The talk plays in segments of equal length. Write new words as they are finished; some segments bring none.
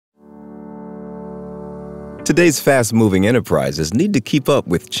Today's fast-moving enterprises need to keep up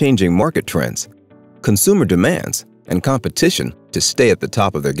with changing market trends, consumer demands, and competition to stay at the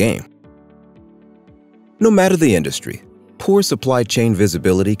top of their game. No matter the industry, poor supply chain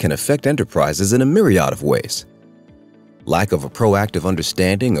visibility can affect enterprises in a myriad of ways. Lack of a proactive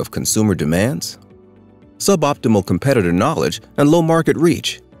understanding of consumer demands, suboptimal competitor knowledge, and low market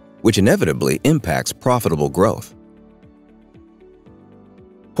reach, which inevitably impacts profitable growth.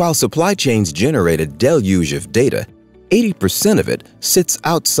 While supply chains generate a deluge of data, 80% of it sits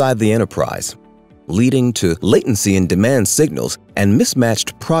outside the enterprise, leading to latency in demand signals, and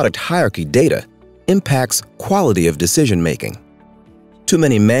mismatched product hierarchy data impacts quality of decision-making. Too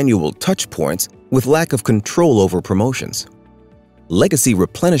many manual touchpoints with lack of control over promotions. Legacy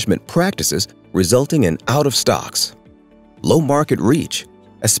replenishment practices resulting in out-of-stocks. Low market reach,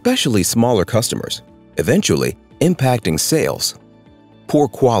 especially smaller customers, eventually impacting sales. Poor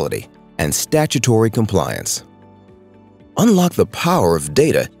quality, and statutory compliance. Unlock the power of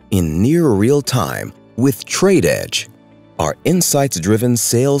data in near real time with TradeEdge, our insights-driven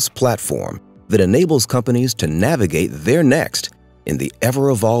sales platform that enables companies to navigate their next in the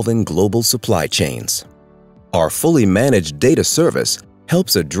ever-evolving global supply chains. Our fully managed data service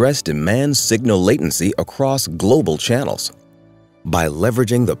helps address demand signal latency across global channels. By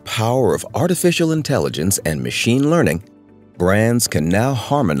leveraging the power of artificial intelligence and machine learning, brands can now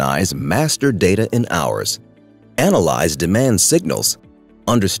harmonize master data in hours, analyze demand signals,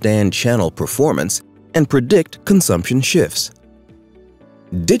 understand channel performance, and predict consumption shifts.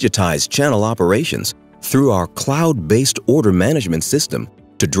 Digitize channel operations through our cloud-based order management system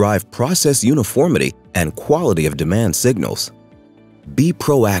to drive process uniformity and quality of demand signals. Be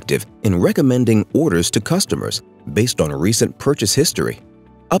proactive in recommending orders to customers based on recent purchase history,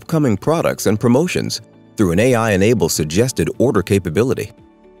 upcoming products and promotions, through an AI-enabled suggested order capability.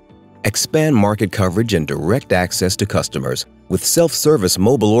 Expand market coverage and direct access to customers with self-service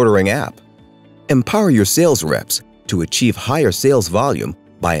mobile ordering app. Empower your sales reps to achieve higher sales volume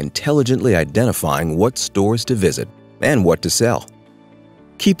by intelligently identifying what stores to visit and what to sell.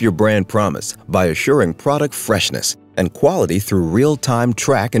 Keep your brand promise by assuring product freshness and quality through real-time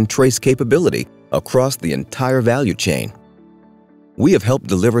track and trace capability across the entire value chain. We have helped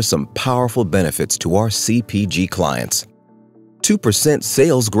deliver some powerful benefits to our CPG clients. 2%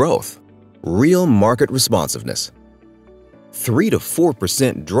 sales growth, real market responsiveness, 3 to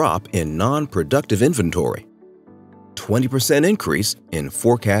 4% drop in non-productive inventory, 20% increase in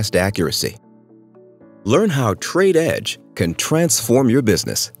forecast accuracy. Learn how TradeEdge can transform your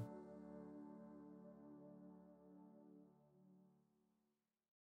business.